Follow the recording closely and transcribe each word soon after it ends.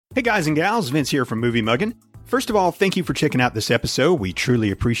Hey guys and gals, Vince here from Movie Muggin'. First of all, thank you for checking out this episode. We truly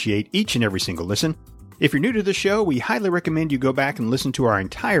appreciate each and every single listen. If you're new to the show, we highly recommend you go back and listen to our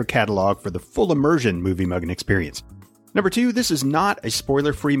entire catalog for the full immersion Movie Muggin' experience. Number two, this is not a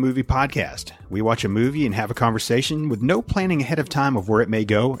spoiler-free movie podcast. We watch a movie and have a conversation with no planning ahead of time of where it may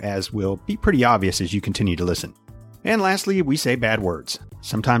go, as will be pretty obvious as you continue to listen. And lastly, we say bad words.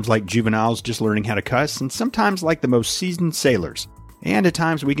 Sometimes like juveniles just learning how to cuss, and sometimes like the most seasoned sailors. And at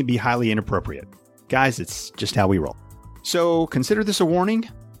times we can be highly inappropriate. Guys, it's just how we roll. So consider this a warning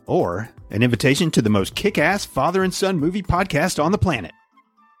or an invitation to the most kick-ass father and son movie podcast on the planet.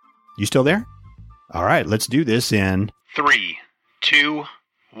 You still there? All right, let's do this in 3, 2,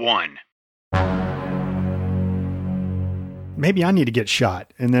 1. Maybe I need to get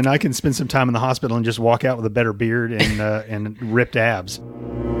shot, and then I can spend some time in the hospital and just walk out with a better beard and ripped abs.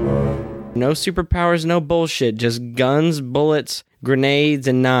 No superpowers, no bullshit. Just guns, bullets, grenades,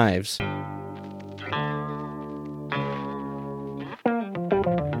 and knives.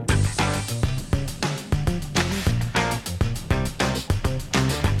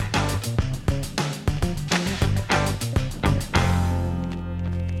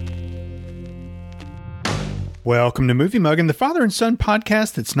 Welcome to Movie Muggin', the father and son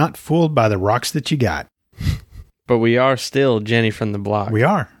podcast that's not fooled by the rocks that you got. But we are still Jenny from the block. We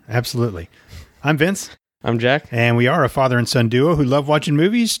are, absolutely. I'm Vince. I'm Jack. And we are a father and son duo who love watching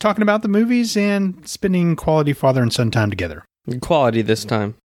movies, talking about the movies, and spending quality father and son time together. Quality this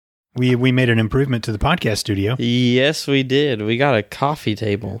time. We made an improvement to the podcast studio. Yes, we did. We got a coffee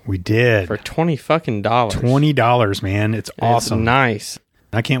table. We did. For $20 fucking dollars. $20, man. It's awesome. It's nice.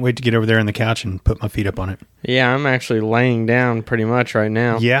 I can't wait to get over there on the couch and put my feet up on it. Yeah, I'm actually laying down pretty much right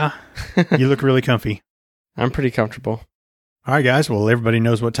now. Yeah? You look really comfy. I'm pretty comfortable. All right, guys. Well, everybody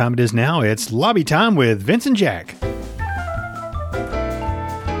knows what time it is now. It's lobby time with Vince and Jack.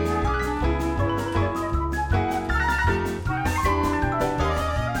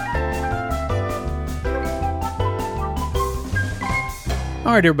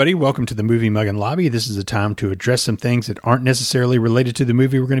 All right, everybody, welcome to the Movie Muggin' Lobby. This is a time to address some things that aren't necessarily related to the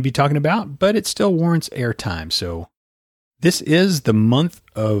movie we're going to be talking about, but it still warrants airtime. So this is the month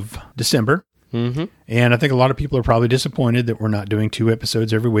of December, and I think a lot of people are probably disappointed that we're not doing 2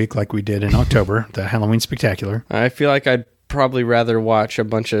 episodes every week like we did in October, the Halloween Spectacular. I feel like I'd probably rather watch a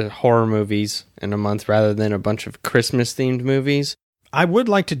bunch of horror movies in a month rather than a bunch of Christmas-themed movies. I would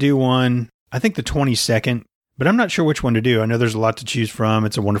like to do one, I think the 22nd, but I'm not sure which one to do. I know there's a lot to choose from.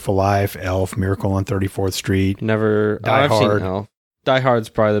 It's a Wonderful Life, Elf, Miracle on 34th Street. Never. Die Hard. Seen Elf. Die Hard's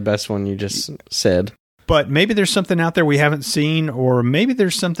probably the best one you just said. But maybe there's something out there we haven't seen, or maybe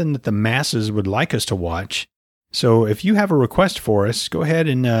there's something that the masses would like us to watch. So if you have a request for us, go ahead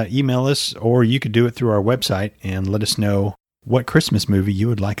and email us, or you could do it through our website and let us know what Christmas movie you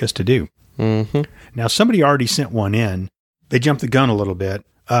would like us to do. Now, somebody already sent one in. They jumped the gun a little bit.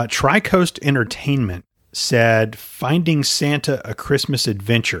 Tri-Coast Entertainment said, Finding Santa, A Christmas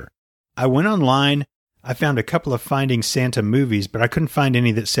Adventure. I went online. I found a couple of Finding Santa movies, but I couldn't find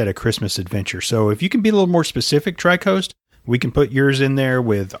any that said A Christmas Adventure. So if you can be a little more specific, Tri-Coast, we can put yours in there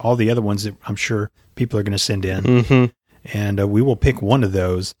with all the other ones that I'm sure people are going to send in. And we will pick one of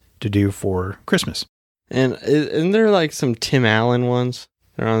those to do for Christmas. And isn't there like some Tim Allen ones?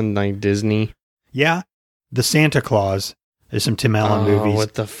 They're on like Disney. Yeah. The Santa Claus. There's some Tim Allen movies.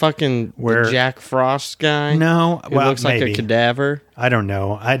 With the fucking the Jack Frost guy? No. Who looks like a cadaver? I don't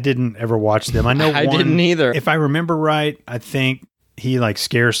know. I didn't ever watch them. I know I didn't either. If I remember right, I think he like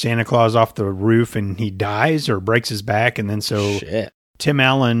scares Santa Claus off the roof and he dies or breaks his back. And then Shit. Tim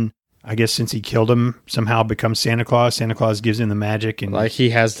Allen, I guess since he killed him, somehow becomes Santa Claus. Santa Claus gives him the magic. And like he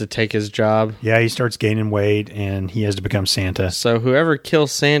has to take his job. Yeah, he starts gaining weight and he has to become Santa. So whoever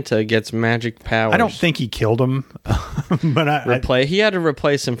kills Santa gets magic powers. I don't think he killed him, but he had to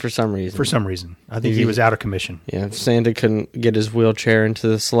replace him for some reason. For some reason. I think he was out of commission. Yeah, Santa couldn't get his wheelchair into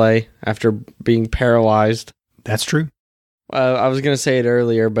the sleigh after being paralyzed. That's true. I was going to say it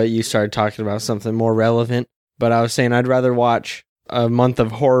earlier, but you started talking about something more relevant. But I was saying I'd rather watch a month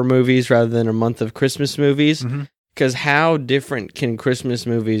of horror movies rather than a month of Christmas movies. Because how different can Christmas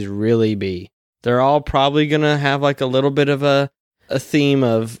movies really be? They're all probably going to have like a little bit of a theme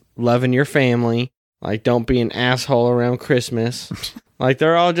of loving your family. Like, don't be an asshole around Christmas. Like,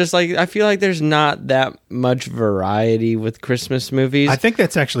 they're all just like, I feel like there's not that much variety with Christmas movies. I think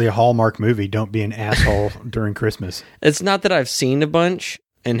that's actually a Hallmark movie, Don't Be an Asshole During Christmas. It's not that I've seen a bunch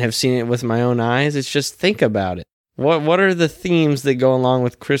and have seen it with my own eyes. It's just think about it. What are the themes that go along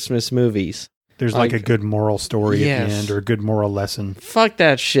with Christmas movies? There's like a good moral story at the Yes. end or a good moral lesson. Fuck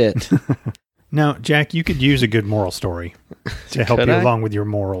that shit. Now, Jack, you could use a good moral story to help you along with your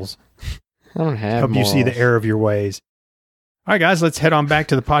morals. I don't have Help morals. you see the error of your ways. All right, guys, let's head on back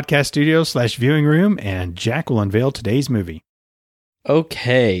to the podcast studio / viewing room, and Jack will unveil today's movie.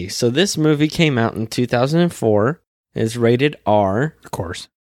 Okay, so this movie came out in 2004. It's rated R. Of course.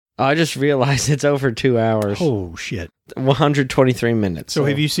 I just realized it's over 2 hours. Oh, shit. 123 minutes. So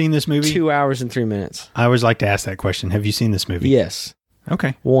have you seen this movie? 2 hours and 3 minutes. I always like to ask that question. Have you seen this movie? Yes.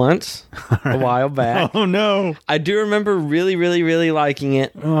 Okay. Once, a while back. Oh, no. I do remember really, really, really liking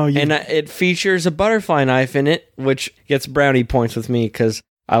it. Oh, And it features a butterfly knife in it, which gets brownie points with me because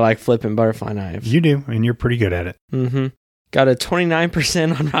I like flipping butterfly knives. You do, and you're pretty good at it. Mm-hmm. Got a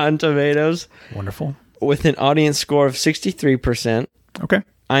 29% on Rotten Tomatoes Wonderful. with an audience score of 63%. Okay.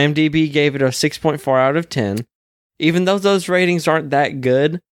 IMDb gave it a 6.4 out of 10. Even though those ratings aren't that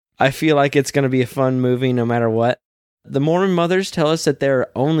good, I feel like it's going to be a fun movie no matter what. The Mormon mothers tell us that there are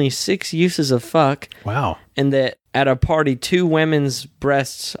only 6 uses of fuck, Wow. and that at a party 2 women's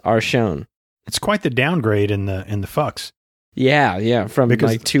breasts are shown. It's quite the downgrade in the fucks. Yeah, from Because-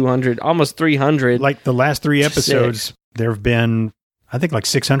 like 200, almost 300. Like the last 3 episodes, 6. there have been, I think, like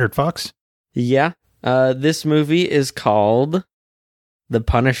 600 fucks. Yeah. This movie is called The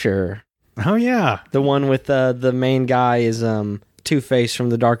Punisher. Oh, yeah. The one with the main guy is Two-Face from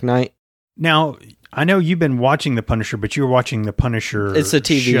The Dark Knight. Now, I know you've been watching The Punisher, but you're watching The Punisher It's a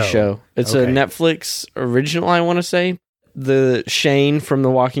TV show. It's a Okay. Netflix original, I want to say. The Shane from The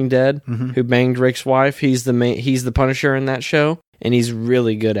Walking Dead, Mhm. who banged Rick's wife, he's the Punisher in that show, and he's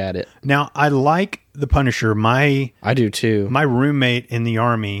really good at it. Now, I like The Punisher. My I do too. roommate in the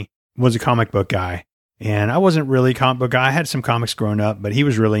Army was a comic book guy, and I wasn't really a comic book guy. I had some comics growing up, but he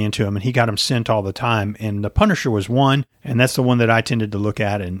was really into them, and he got them sent all the time, and The Punisher was one, and that's the one that I tended to look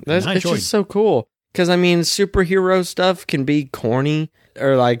at, and I It's enjoyed. just so cool. Because, I mean, superhero stuff can be corny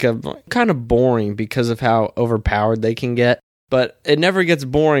or like a kind of boring because of how overpowered they can get. But it never gets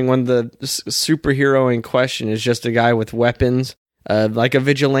boring when the superhero in question is just a guy with weapons, like a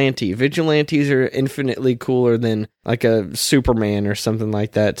vigilante. Vigilantes are infinitely cooler than like a Superman or something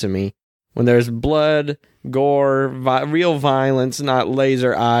like that to me. When there's blood, gore, real violence, not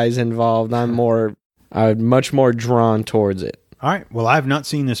laser eyes involved, I'm much more drawn towards it. All right, well, I've not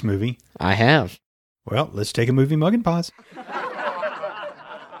seen this movie. I have. Well, let's take a movie mug and pause.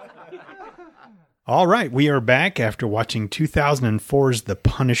 All right, we are back after watching 2004's The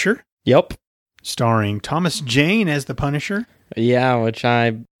Punisher, Yep. starring Thomas Jane as The Punisher. Yeah, which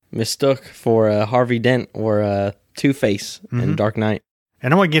I mistook for Harvey Dent or Two-Face in Dark Knight.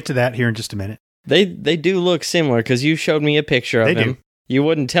 And I want to get to that here in just a minute. They do look similar because you showed me a picture of They him. do. You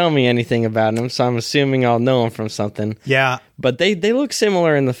wouldn't tell me anything about him, so I'm assuming I'll know him from something. Yeah, But they look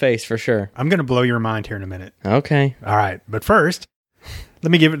similar in the face for sure. I'm going to blow your mind here in a minute. Okay. All right, but first,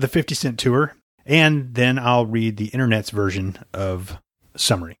 let me give it the 50-cent tour, and then I'll read the internet's version of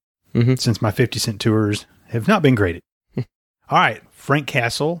summary, since my 50-cent tours have not been graded. All right, Frank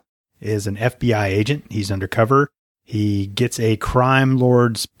Castle is an FBI agent. He's undercover. He gets a crime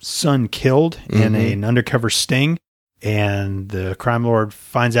lord's son killed in an undercover sting, and the crime lord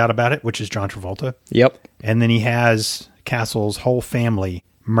finds out about it, which is John Travolta. Yep. And then he has Castle's whole family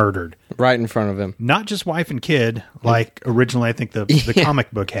murdered. Right in front of him. Not just wife and kid, like originally I think the Yeah. comic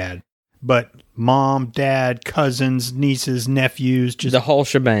book had, but mom, dad, cousins, nieces, nephews, just, The whole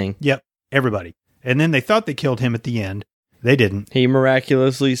shebang. yep, everybody. And then they thought they killed him at the end. They didn't. He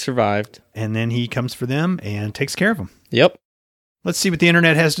miraculously survived. And then he comes for them and takes care of them. Yep. Let's see what the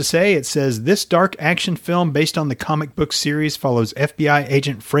internet has to say. It says, this dark action film based on the comic book series follows FBI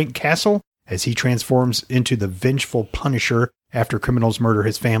agent Frank Castle as he transforms into the vengeful Punisher after criminals murder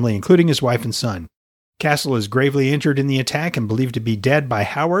his family, including his wife and son. Castle is gravely injured in the attack and believed to be dead by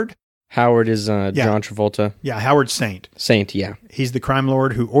Howard. Howard is John Travolta. Yeah, Howard Saint. Saint, yeah. He's the crime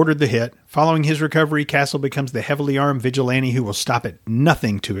lord who ordered the hit. Following his recovery, Castle becomes the heavily armed vigilante who will stop at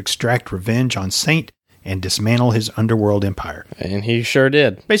nothing to extract revenge on Saint and dismantle his underworld empire. And he sure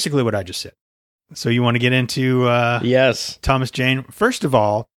did. Basically what I just said. So you want to get into Yes. Thomas Jane? First of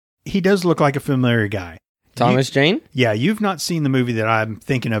all, he does look like a familiar guy. Thomas Jane? Yeah, you've not seen the movie that I'm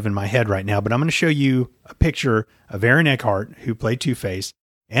thinking of in my head right now, but I'm going to show you a picture of Aaron Eckhart, who played Two-Face,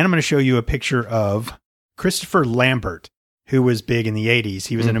 and I'm going to show you a picture of Christopher Lambert, who was big in the 80s.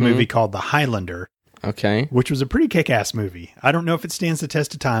 He was in a movie called The Highlander, Okay. which was a pretty kick-ass movie. I don't know if it stands the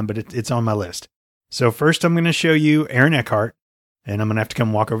test of time, but it's on my list. So first I'm going to show you Aaron Eckhart, and I'm going to have to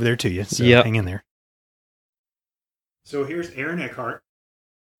come walk over there to you, so hang in there. So here's Aaron Eckhart.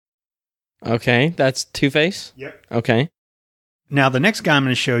 Okay. That's Two-Face? Yep. Okay. Now, the next guy I'm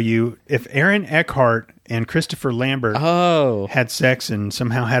going to show you, if Aaron Eckhart and Christopher Lambert had sex and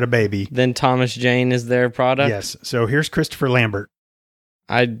somehow had a baby, then Thomas Jane is their product? Yes. So here's Christopher Lambert.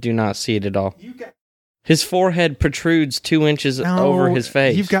 I do not see it at all. His forehead protrudes 2 inches over his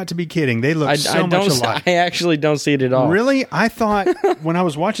face. You've got to be kidding. They look much alike. I actually don't see it at all. Really? I thought, when I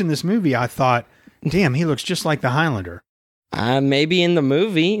was watching this movie, I thought, damn, he looks just like the Highlander. Maybe in the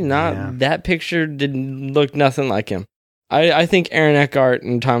movie. That picture didn't look nothing like him. I think Aaron Eckhart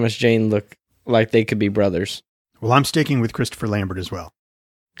and Thomas Jane look like they could be brothers. Well, I'm sticking with Christopher Lambert as well.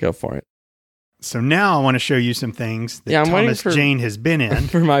 Go for it. So now I want to show you some things that Thomas Jane has been in.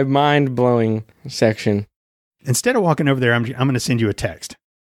 For my mind-blowing section. Instead of walking over there, I'm going to send you a text.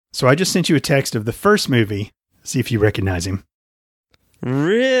 So I just sent you a text of the first movie. See if you recognize him.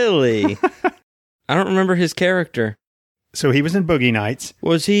 Really? I don't remember his character. So he was in Boogie Nights.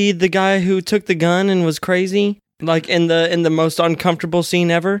 Was he the guy who took the gun and was crazy? Like in the most uncomfortable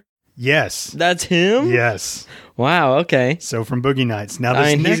scene ever? Yes. That's him? Yes. Wow, okay. So from Boogie Nights. Now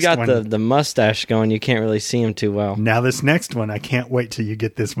this next he's got one, the mustache going. You can't really see him too well. Now this next one, I can't wait till you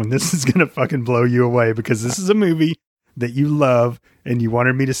get this one. This is going to fucking blow you away because this is a movie that you love and you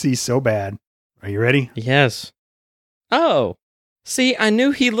wanted me to see so bad. Are you ready? Yes. Oh. See, I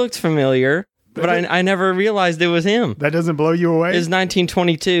knew he looked familiar, but I never realized it was him. That doesn't blow you away? It was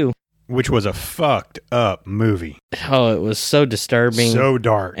 1922. Which was a fucked up movie. Oh, it was so disturbing. So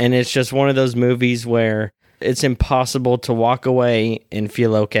dark. And it's just one of those movies where it's impossible to walk away and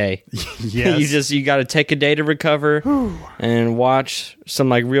feel okay. Yes. You got to take a day to recover and watch some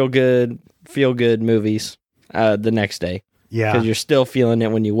like real good, feel good movies the next day. Yeah. Because you're still feeling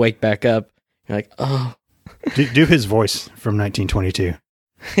it when you wake back up. You're like, oh. do his voice from 1922.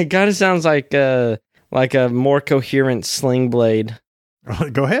 It kind of sounds like a more coherent Sling Blade.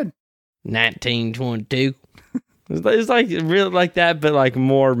 Go ahead. 1922. It's like really like that, but like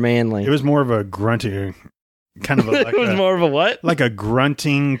more manly. It was more of a grunting kind of. It was more of a what? Like a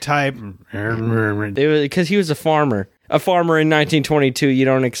grunting type. Because he was a farmer. A farmer in 1922. You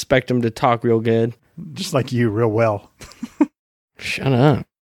don't expect him to talk real good. Just like you, real well. Shut up,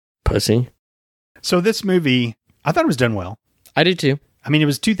 pussy. So this movie, I thought it was done well. I did too. I mean, it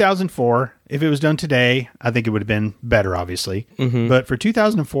was 2004. If it was done today, I think it would have been better, obviously. Mm-hmm. But for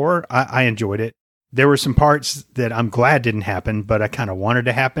 2004, I enjoyed it. There were some parts that I'm glad didn't happen, but I kind of wanted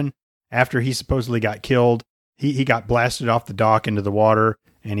to happen. After he supposedly got killed, he got blasted off the dock into the water,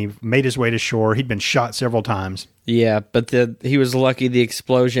 and he made his way to shore. He'd been shot several times. Yeah, but he was lucky the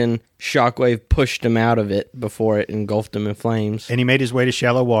explosion shockwave pushed him out of it before it engulfed him in flames. And he made his way to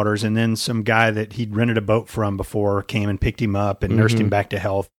shallow waters, and then some guy that he'd rented a boat from before came and picked him up and nursed him back to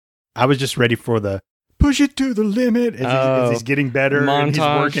health. I was just ready for the push it to the limit as he's getting better montage. And he's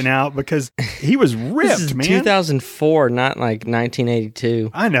working out because he was ripped, this is man. 2004, not like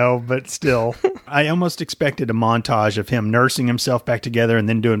 1982. I know, but still, I almost expected a montage of him nursing himself back together and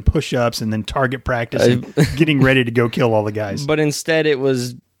then doing push-ups and then target practice and getting ready to go kill all the guys. But instead, it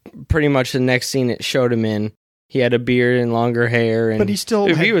was pretty much the next scene it showed him in. He had a beard and longer hair. And but he still...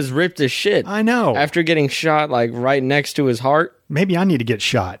 he was ripped as shit. I know. After getting shot like right next to his heart. Maybe I need to get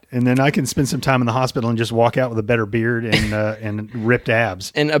shot, and then I can spend some time in the hospital and just walk out with a better beard and ripped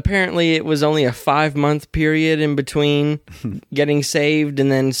abs. And apparently it was only a 5-month period in between getting saved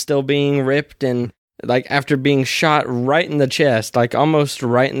and then still being ripped. And like after being shot right in the chest, like almost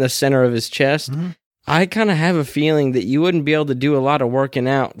right in the center of his chest, I kind of have a feeling that you wouldn't be able to do a lot of working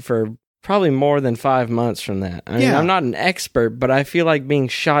out for probably more than 5 months from that. I mean, I'm not an expert, but I feel like being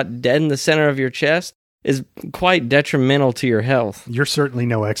shot dead in the center of your chest is quite detrimental to your health. You're certainly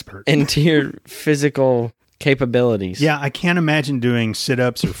no expert. And to your physical capabilities. Yeah, I can't imagine doing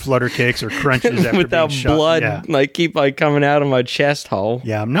sit-ups or flutter kicks or crunches after without being shot. blood keep coming out of my chest hole.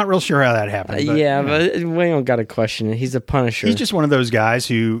 Yeah, I'm not real sure how that happened. But, but we don't got to question it. He's a Punisher. He's just one of those guys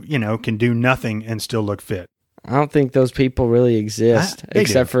who, can do nothing and still look fit. I don't think those people really exist,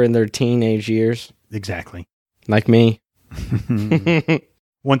 except for in their teenage years. Exactly. Like me.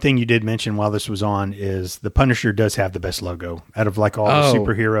 One thing you did mention while this was on is the Punisher does have the best logo out of all the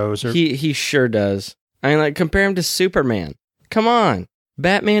superheroes. He sure does. I mean, compare him to Superman. Come on.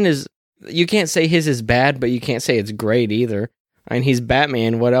 Batman is... You can't say his is bad, but you can't say it's great either. I mean, he's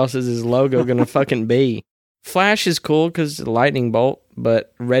Batman. What else is his logo going to fucking be? Flash is cool because lightning bolt,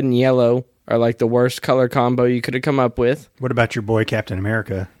 but red and yellow are like the worst color combo you could have come up with. What about your boy Captain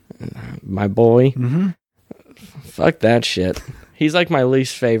America? My boy? Mm-hmm. Fuck that shit. He's like my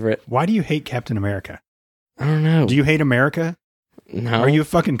least favorite. Why do you hate Captain America? I don't know. Do you hate America? No. Are you a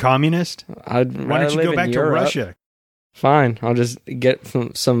fucking communist? Why don't you go back to Russia? Fine. I'll just get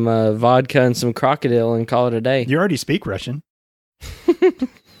some vodka and some crocodile and call it a day. You already speak Russian.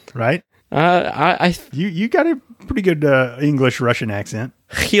 Right? You got a pretty good English-Russian accent.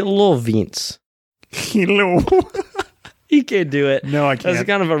 Hello, Vince. Hello. He can't do it. No, I can't. That's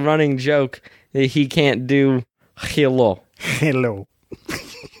kind of a running joke that he can't do hello. Hello.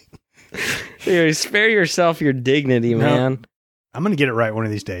 Dude, spare yourself your dignity, man. I'm going to get it right one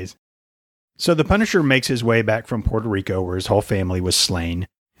of these days. So the Punisher makes his way back from Puerto Rico where his whole family was slain.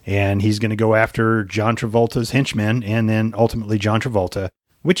 And he's going to go after John Travolta's henchmen and then ultimately John Travolta,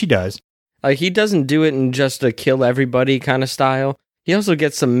 which he does. Like, he doesn't do it in just a kill everybody kind of style. He also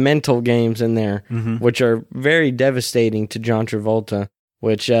gets some mental games in there, which are very devastating to John Travolta,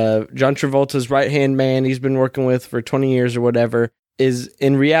 which John Travolta's right-hand man he's been working with for 20 years or whatever is,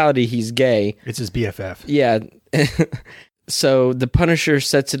 in reality, he's gay. It's his BFF. Yeah. So the Punisher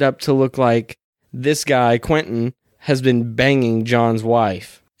sets it up to look like this guy, Quentin, has been banging John's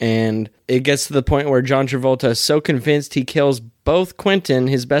wife. And it gets to the point where John Travolta is so convinced he kills both Quentin,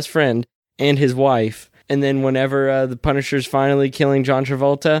 his best friend, and his wife. And then whenever the Punisher's finally killing John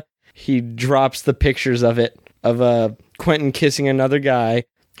Travolta, he drops the pictures of it, of Quentin kissing another guy.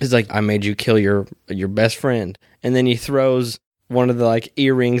 He's like, I made you kill your best friend. And then he throws one of the like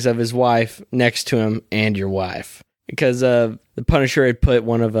earrings of his wife next to him and your wife. Because the Punisher had put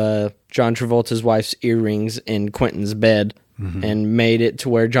one of John Travolta's wife's earrings in Quentin's bed and made it to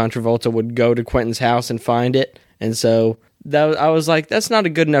where John Travolta would go to Quentin's house and find it. And so I was like, that's not a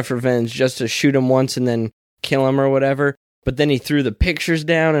good enough revenge just to shoot him once and then kill him or whatever. But then he threw the pictures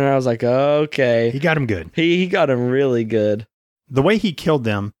down, and I was like, okay. He got him good. He got him really good. The way he killed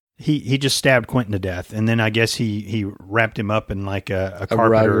them, he just stabbed Quentin to death, and then I guess he wrapped him up in like a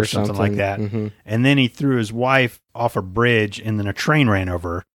carpet or something like that. And then he threw his wife off a bridge, and then a train ran over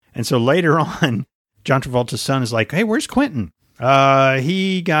her. And so later on, John Travolta's son is like, hey, where's Quentin?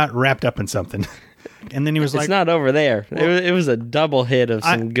 He got wrapped up in something. And then he was like, it's not over there. Well, it was a double hit of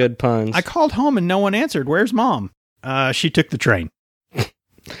some good puns. I called home and no one answered. Where's Mom? She took the train.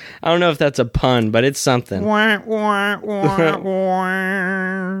 I don't know if that's a pun, but it's something. I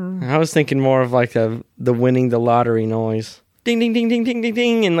was thinking more of like the winning the lottery noise. Ding, ding, ding, ding, ding, ding,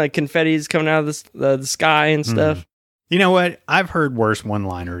 ding. And like confetti's coming out of the sky and stuff. You know what? I've heard worse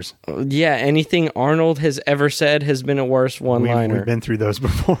one-liners. Yeah, anything Arnold has ever said has been a worse one-liner. We've been through those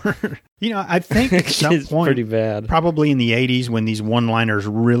before. I think at some point, pretty bad. Probably in the 80s when these one-liners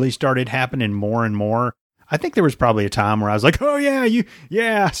really started happening more and more, I think there was probably a time where I was like, oh,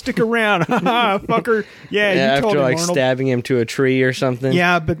 stick around. Fucker. Yeah, you after told him, like Arnold. Stabbing him to a tree or something.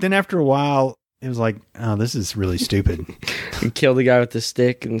 Yeah, but then after a while, it was like, oh, this is really stupid. He killed the guy with the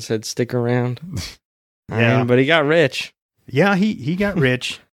stick and said, stick around. Yeah, but he got rich. Yeah, he got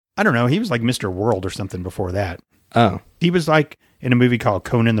rich. I don't know. He was like Mr. World or something before that. Oh. He was like in a movie called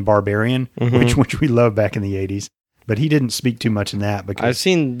Conan the Barbarian, which we loved back in the 80s. But he didn't speak too much in that. Because I've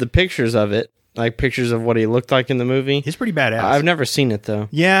seen the pictures of it. Like pictures of what he looked like in the movie. He's pretty badass. I've never seen it though.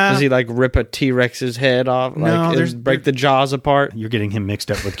 Yeah. Does he like rip a T-Rex's head off? Break the jaws apart? You're getting him mixed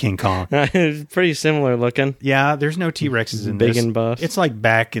up with King Kong. It's pretty similar looking. Yeah, there's no T-Rexes in Big this. and buff. It's like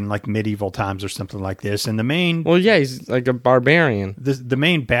back in like medieval times or something like this. And the main... Well, yeah, he's like a barbarian. The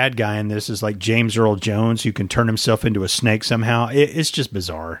main bad guy in this is like James Earl Jones, who can turn himself into a snake somehow. It's just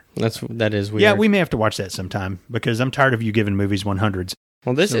bizarre. That is weird. Yeah, we may have to watch that sometime because I'm tired of you giving movies 100s.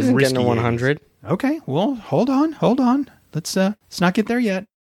 Well, this isn't getting a 100. 80s. Okay, well, hold on. Let's not get there yet.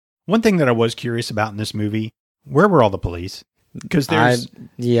 One thing that I was curious about in this movie, where were all the police? Because there's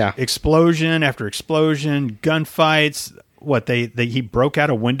explosion after explosion, gunfights. What he broke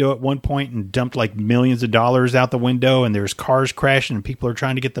out a window at one point and dumped like millions of dollars out the window, and there's cars crashing and people are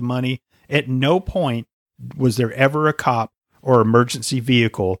trying to get the money. At no point was there ever a cop or emergency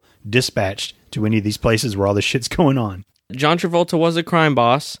vehicle dispatched to any of these places where all this shit's going on. John Travolta was a crime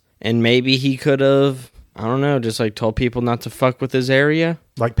boss, and maybe he could have, I don't know, just like told people not to fuck with his area.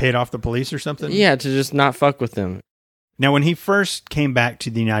 Like paid off the police or something? Yeah, to just not fuck with them. Now, when he first came back to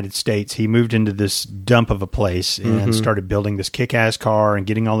the United States, he moved into this dump of a place and started building this kick-ass car and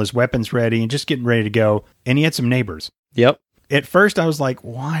getting all his weapons ready and just getting ready to go. And he had some neighbors. Yep. At first, I was like,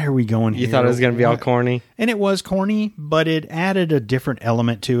 why are we going here? You thought it was going to be all corny? And it was corny, but it added a different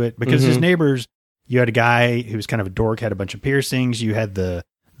element to it because his neighbors... You had a guy who was kind of a dork, had a bunch of piercings. You had the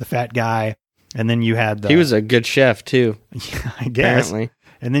fat guy, and then you had the... He was a good chef, too. Yeah, I guess. Apparently.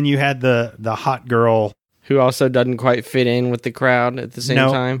 And then you had the hot girl... Who also doesn't quite fit in with the crowd at the same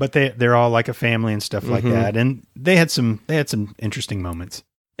time. But they're all like a family and stuff like that. And they had some interesting moments.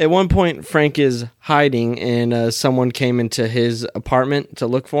 At one point, Frank is hiding, and someone came into his apartment to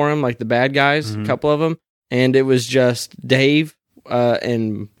look for him, like the bad guys, a couple of them. And it was just Dave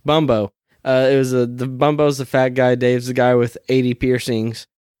and Bumbo. It was the Bumbo's the fat guy, Dave's the guy with 80 piercings,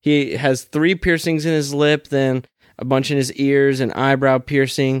 He has 3 piercings in his lip, then a bunch in his ears, an eyebrow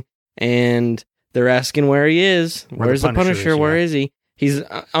piercing, and they're asking where he is. Where's the Punisher? Where is he? He's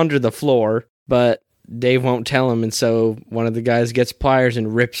under the floor, but Dave won't tell him, and so one of the guys gets pliers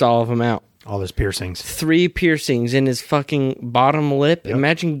and rips all of them out. All his piercings. 3 piercings in his fucking bottom lip. Yep.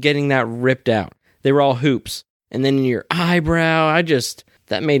 Imagine getting that ripped out. They were all hoops. And then in your eyebrow,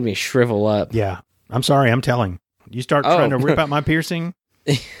 that made me shrivel up. Yeah. I'm sorry, I'm telling. You start trying to rip out my piercing.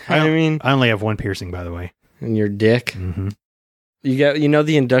 I only have 1 piercing, by the way. In your dick? Mm-hmm. You know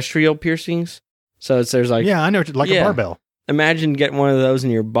the industrial piercings? So there's like... Yeah, I know, like a barbell. Imagine getting one of those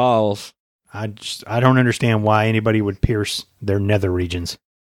in your balls. I don't understand why anybody would pierce their nether regions.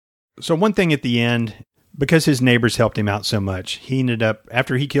 So one thing at the end, because his neighbors helped him out so much, he ended up,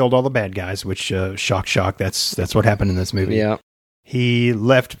 after he killed all the bad guys, which, shock, that's what happened in this movie. Yeah. He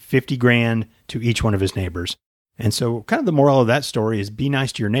left $50,000 to each one of his neighbors. And so kind of the moral of that story is be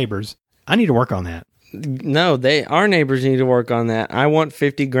nice to your neighbors. I need to work on that. No, our neighbors need to work on that. I want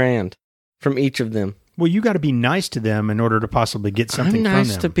 $50,000 from each of them. Well, you got to be nice to them in order to possibly get something from them. I'm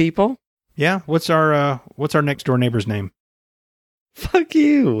nice to people. Yeah. What's our next door neighbor's name? Fuck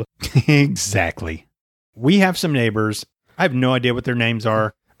you. Exactly. We have some neighbors. I have no idea what their names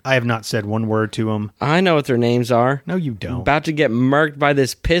are. I have not said one word to them. I know what their names are. No, you don't. About to get murked by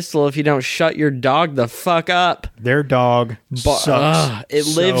this pistol if you don't shut your dog the fuck up. Their dog sucks. It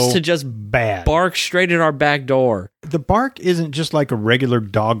lives to just bad. Bark straight at our back door. The bark isn't just like a regular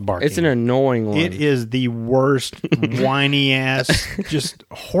dog barking. It's an annoying one. It is the worst, whiny ass, just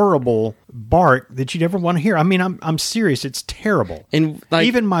horrible bark that you'd ever want to hear. I mean, I'm serious. It's terrible. And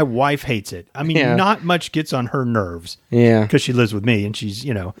even my wife hates it. I mean, not much gets on her nerves. Yeah. Because she lives with me and she's,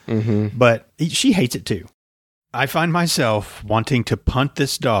 but she hates it too. I find myself wanting to punt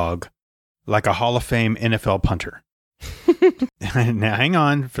this dog like a Hall of Fame NFL punter. Now, hang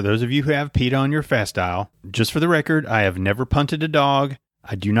on. For those of you who have PETA on your fast dial, just for the record, I have never punted a dog.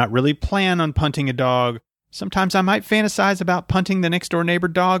 I do not really plan on punting a dog. Sometimes I might fantasize about punting the next door neighbor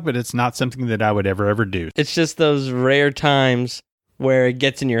dog, but it's not something that I would ever do. It's just those rare times where it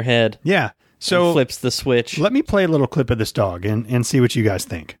gets in your head. Yeah. So flips the switch. Let me play a little clip of this dog and see what you guys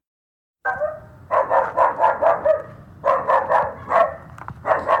think.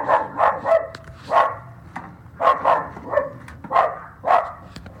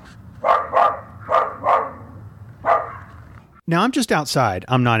 Now, I'm just outside.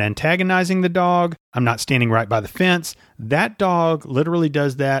 I'm not antagonizing the dog. I'm not standing right by the fence. That dog literally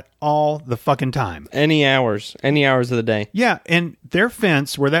does that all the fucking time. Any hours of the day. Yeah, and their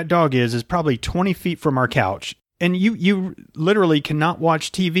fence, where that dog is probably 20 feet from our couch. And you literally cannot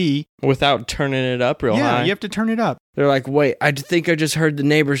watch TV. Without turning it up real high. Yeah, you have to turn it up. They're like, wait, I think I just heard the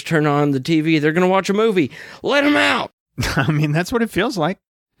neighbors turn on the TV. They're going to watch a movie. Let them out. I mean, that's what it feels like.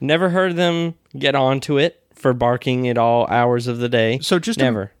 Never heard them get onto it for barking at all hours of the day. So just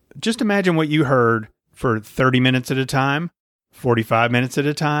imagine what you heard for 30 minutes at a time, 45 minutes at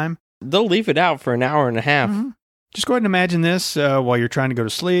a time. They'll leave it out for an hour and a half. Mm-hmm. Just go ahead and imagine this while you're trying to go to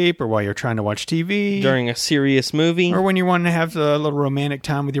sleep or while you're trying to watch TV. During a serious movie. Or when you're wanting to have a little romantic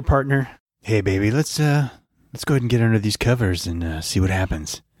time with your partner. Hey, baby, let's go ahead and get under these covers and see what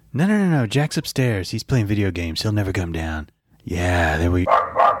happens. No. Jack's upstairs. He's playing video games. He'll never come down. Yeah, there we...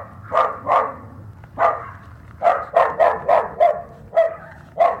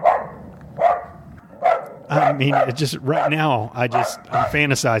 I mean, it just right now, I'm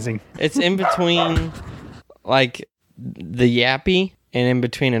fantasizing. It's in between, like, the yappy and in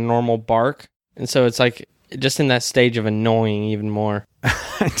between a normal bark. And so it's like just in that stage of annoying even more.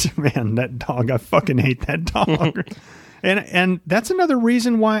 Man, that dog, I fucking hate that dog. And that's another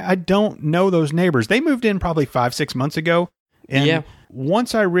reason why I don't know those neighbors. They moved in probably 5-6 months ago. And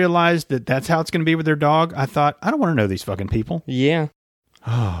once I realized that that's how it's going to be with their dog, I thought, I don't want to know these fucking people. Yeah.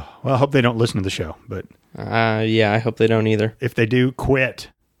 Oh, well, I hope they don't listen to the show, but... yeah, I hope they don't either. If they do,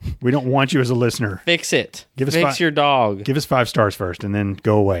 quit. We don't want you as a listener. Fix it. Fix your dog. Give us 5 stars first and then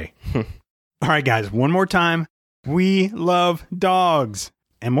go away. All right, guys, one more time. We love dogs.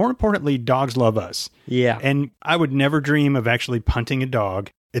 And more importantly, dogs love us. Yeah. And I would never dream of actually punting a dog.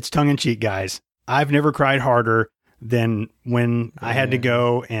 It's tongue-in-cheek, guys. I've never cried harder than when I had to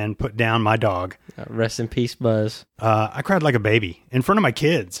go and put down my dog. Rest in peace, Buzz. I cried like a baby in front of my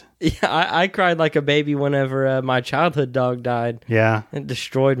kids. Yeah, I cried like a baby whenever my childhood dog died. Yeah. It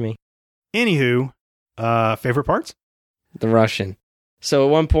destroyed me. Anywho, favorite parts? The Russian. So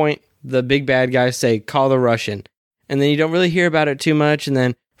at one point, the big bad guys say, call the Russian. And then you don't really hear about it too much. And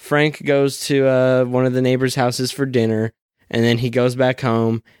then Frank goes to one of the neighbors' houses for dinner. And then he goes back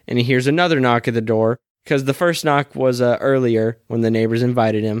home and he hears another knock at the door. because the first knock was earlier when the neighbors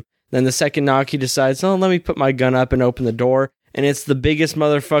invited him. Then the second knock, he decides, oh, let me put my gun up and open the door. And it's the biggest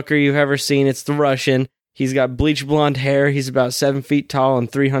motherfucker you've ever seen. It's the Russian. He's got bleach blonde hair. He's about 7 feet tall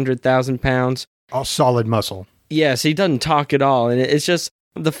and 300,000 pounds. All solid muscle. Yes, he doesn't talk at all. And it's just,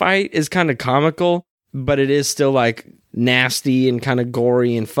 the fight is kind of comical, but it is still like nasty and kind of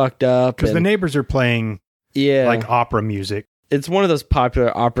gory and fucked up. Because the neighbors are playing like opera music. It's one of those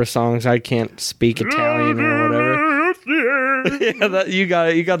popular opera songs. I can't speak Italian or whatever. Yeah,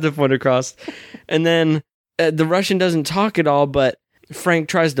 you got the point across. And then the Russian doesn't talk at all, but Frank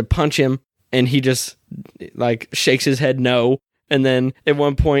tries to punch him, and he just like shakes his head no. And then at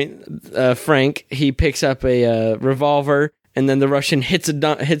one point, Frank, he picks up a revolver, and then the Russian hits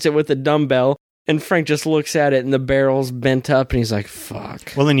it with a dumbbell. And Frank just looks at it, and the barrel's bent up, and he's like,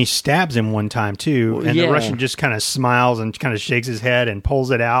 fuck. Well, then he stabs him one time, too, and the Russian just kind of smiles and kind of shakes his head and pulls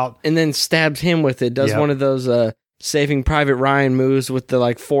it out. And then stabs him with it, does one of those Saving Private Ryan moves with the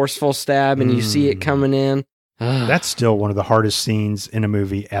like forceful stab, and you see it coming in. That's still one of the hardest scenes in a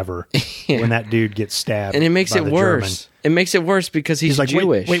movie ever, when that dude gets stabbed. And it makes it worse. German. It makes it worse because he's like,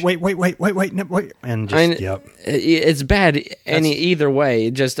 Jewish. Wait. And just, It's bad either way.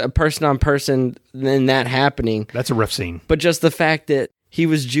 Just a person on person, then that happening. That's a rough scene. But just the fact that he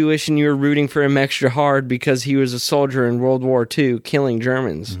was Jewish and you were rooting for him extra hard because he was a soldier in World War II killing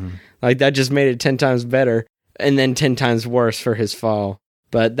Germans. Mm-hmm. Like, that just made it 10 times better and then 10 times worse for his fall.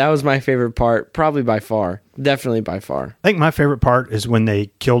 But that was my favorite part, probably by far. Definitely by far. I think my favorite part is when they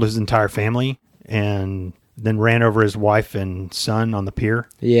killed his entire family and then ran over his wife and son on the pier.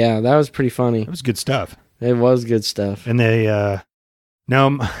 Yeah, that was pretty funny. It was good stuff. It was good stuff. And they,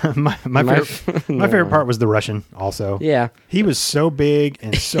 my favorite part was the Russian also. Yeah. He was so big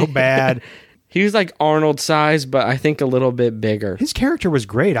and so bad. He was like Arnold size, but I think a little bit bigger. His character was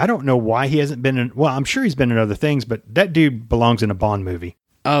great. I don't know why he hasn't been in, well, I'm sure he's been in other things, but that dude belongs in a Bond movie.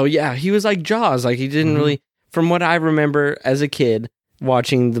 Oh, yeah. He was like Jaws. Like, he didn't really, from what I remember as a kid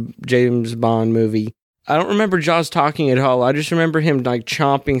watching the James Bond movie, I don't remember Jaws talking at all. I just remember him like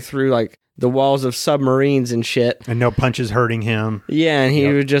chomping through like the walls of submarines and shit. And no punches hurting him. Yeah, and he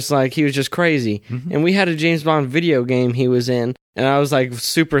was just crazy. Mm-hmm. And we had a James Bond video game he was in, and I was like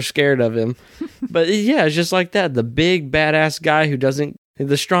super scared of him. But yeah, it's just like that. The big badass guy who doesn't,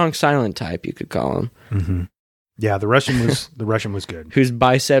 the strong silent type, you could call him. Mm-hmm. Yeah, the Russian was good. Whose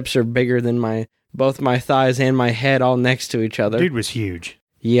biceps are bigger than both my thighs and my head all next to each other. Dude was huge.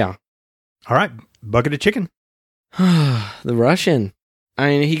 Yeah. All right, bucket of chicken. The Russian. I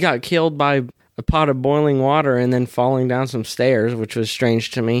mean, he got killed by a pot of boiling water and then falling down some stairs, which was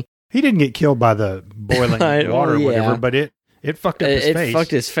strange to me. He didn't get killed by the boiling water or whatever, but it fucked up his face. It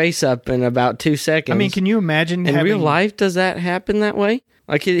fucked his face up in about 2 seconds. I mean, can you imagine in real life, does that happen that way?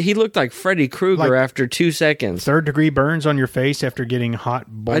 Like, he looked like Freddy Krueger after 2 seconds. 3rd-degree burns on your face after getting hot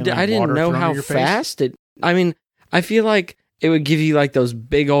boiling water. I didn't know how fast it... I mean, I feel like it would give you like those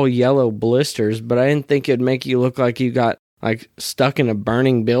big old yellow blisters, but I didn't think it would make you look like you got like stuck in a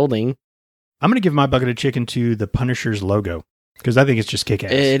burning building. I'm going to give my bucket of chicken to the Punisher's logo because I think it's just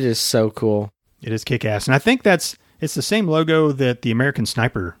kick-ass. It is so cool. It is kick-ass. And I think it's the same logo that the American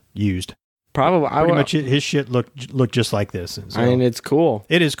Sniper used. Probably. Pretty much his shit looked just like this. So I mean, it's cool.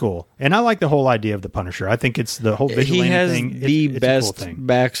 It is cool. And I like the whole idea of the Punisher. I think it's the whole vigilante thing. He has the best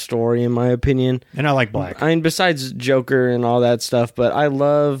backstory, in my opinion. And I like Black. I mean, besides Joker and all that stuff, but I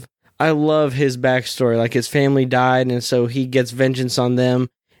love his backstory. Like, his family died, and so he gets vengeance on them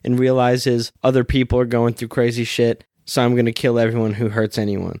and realizes other people are going through crazy shit, so I'm going to kill everyone who hurts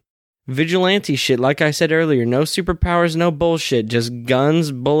anyone. Vigilante shit, like I said earlier, no superpowers, no bullshit, just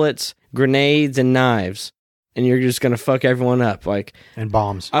guns, bullets, grenades, and knives. And you're just going to fuck everyone up. And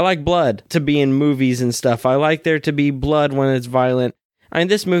bombs. I like blood to be in movies and stuff. I like there to be blood when it's violent. I mean,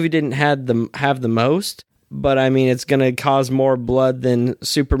 this movie didn't have the most, but I mean, it's going to cause more blood than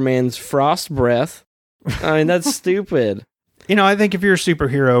Superman's frost breath. I mean, that's stupid. You know, I think if you're a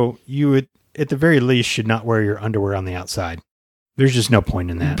superhero, you would, at the very least, should not wear your underwear on the outside. There's just no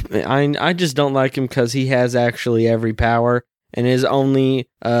point in that. I just don't like him because he has actually every power, and his only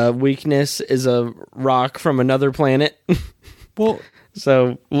weakness is a rock from another planet. Well,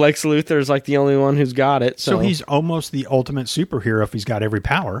 so Lex Luthor is like the only one who's got it. So he's almost the ultimate superhero if he's got every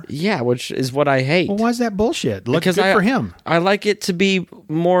power. Yeah, which is what I hate. Well, why is that bullshit? Look good for him. I like it to be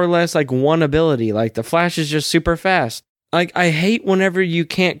more or less like one ability. Like the Flash is just super fast. Like, I hate whenever you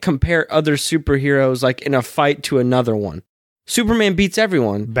can't compare other superheroes like in a fight to another one. Superman beats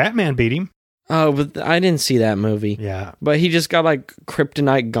everyone. Batman beat him. Oh, but I didn't see that movie. Yeah. But he just got like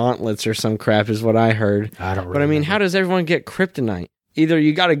kryptonite gauntlets or some crap is what I heard. I don't really But I mean, remember. how does everyone get kryptonite? either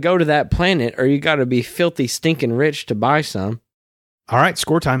you got to go to that planet or you got to be filthy stinking rich to buy some. All right,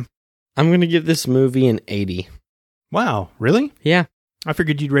 score time. I'm going to give this movie an 80. Wow, really? Yeah. I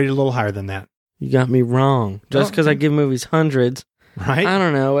figured you'd rate it a little higher than that. You got me wrong. Just because I give movies hundreds. Right? I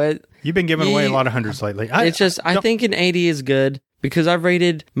don't know. You've been giving away a lot of hundreds lately. I think an 80 is good because I've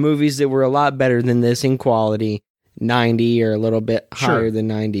rated movies that were a lot better than this in quality 90 or a little bit higher than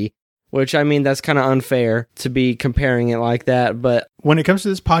 90. Which, I mean, that's kind of unfair to be comparing it like that, but... When it comes to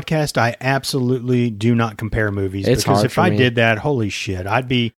this podcast, I absolutely do not compare movies. It's because hard if for I me. did that, holy shit, I'd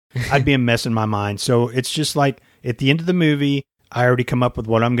be a mess in my mind. So it's just like, at the end of the movie, I already come up with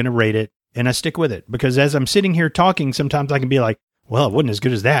what I'm going to rate it, and I stick with it. Because as I'm sitting here talking, sometimes I can be like, well, it wasn't as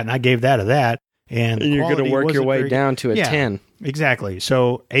good as that, and I gave that a that. And you're going to work your way down to a 10. Exactly.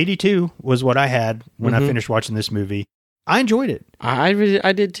 So 82 was what I had when I finished watching this movie. I enjoyed it. I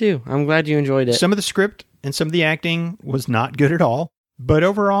did too. I'm glad you enjoyed it. Some of the script and some of the acting was not good at all, but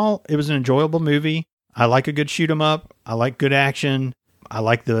overall, it was an enjoyable movie. I like a good shoot 'em up. I like good action. I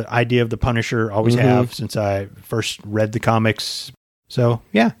like the idea of the Punisher. Always have since I first read the comics. So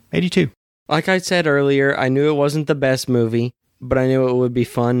yeah, 82. Like I said earlier, I knew it wasn't the best movie, but I knew it would be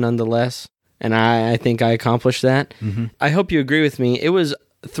fun nonetheless, and I think I accomplished that. I hope you agree with me. It was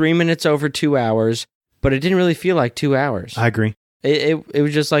 3 minutes over 2 hours. But it didn't really feel like 2 hours. I agree. It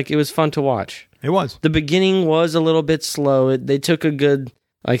was just like, it was fun to watch. It was. The beginning was a little bit slow. They took a good,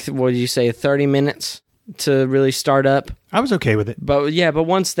 like, what did you say, 30 minutes to really start up. I was okay with it. But yeah, but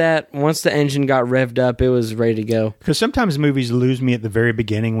once the engine got revved up, it was ready to go. Because sometimes movies lose me at the very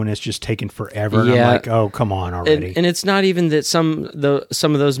beginning when it's just taking forever. Yeah. And I'm like, oh, come on already. And it's not even that some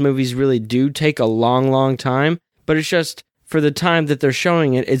of those movies really do take a long, long time, but it's just for the time that they're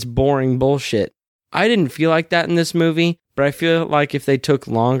showing it, it's boring bullshit. I didn't feel like that in this movie, but I feel like if they took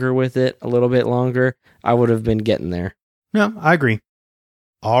longer with it, a little bit longer, I would have been getting there. No, I agree.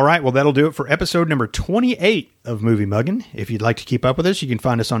 All right, well, that'll do it for episode number 28 of Movie Muggin'. If you'd like to keep up with us, you can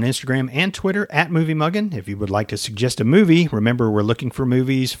find us on Instagram and Twitter at Movie Muggin'. If you would like to suggest a movie, remember we're looking for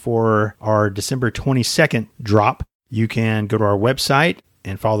movies for our December 22nd drop. You can go to our website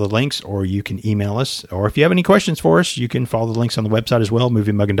and follow the links, or you can email us. Or if you have any questions for us, you can follow the links on the website as well,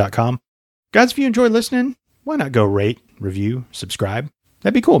 moviemuggin.com. Guys, if you enjoy listening, why not go rate, review, subscribe?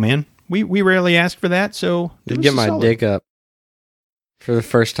 That'd be cool, man. We rarely ask for that, so... Did get my dick up for the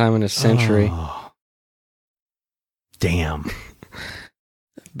first time in a century. Oh, damn.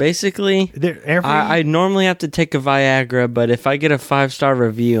 Basically, I normally have to take a Viagra, but if I get a 5-star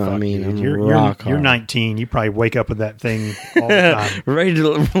review, I mean, I'm rock hard. You're 19. You probably wake up with that thing all the time. Ready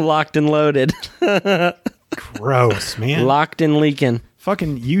to, locked and loaded. Gross, man. Locked and leaking.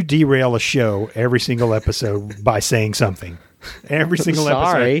 Fucking, you derail a show every single episode by saying something. Every single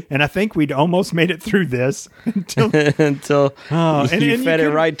episode. And I think we'd almost made it through this until you fed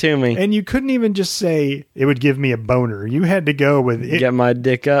it right to me. And you couldn't even just say it would give me a boner. You had to go with it. Get my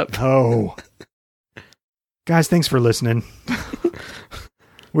dick up. Oh. Guys, thanks for listening.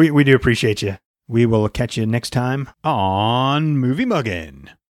 We do appreciate you. We will catch you next time on Movie Muggin'.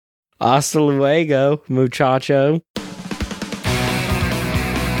 Hasta luego, muchacho.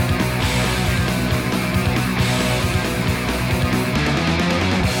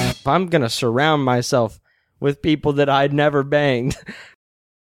 I'm going to surround myself with people that I'd never banged.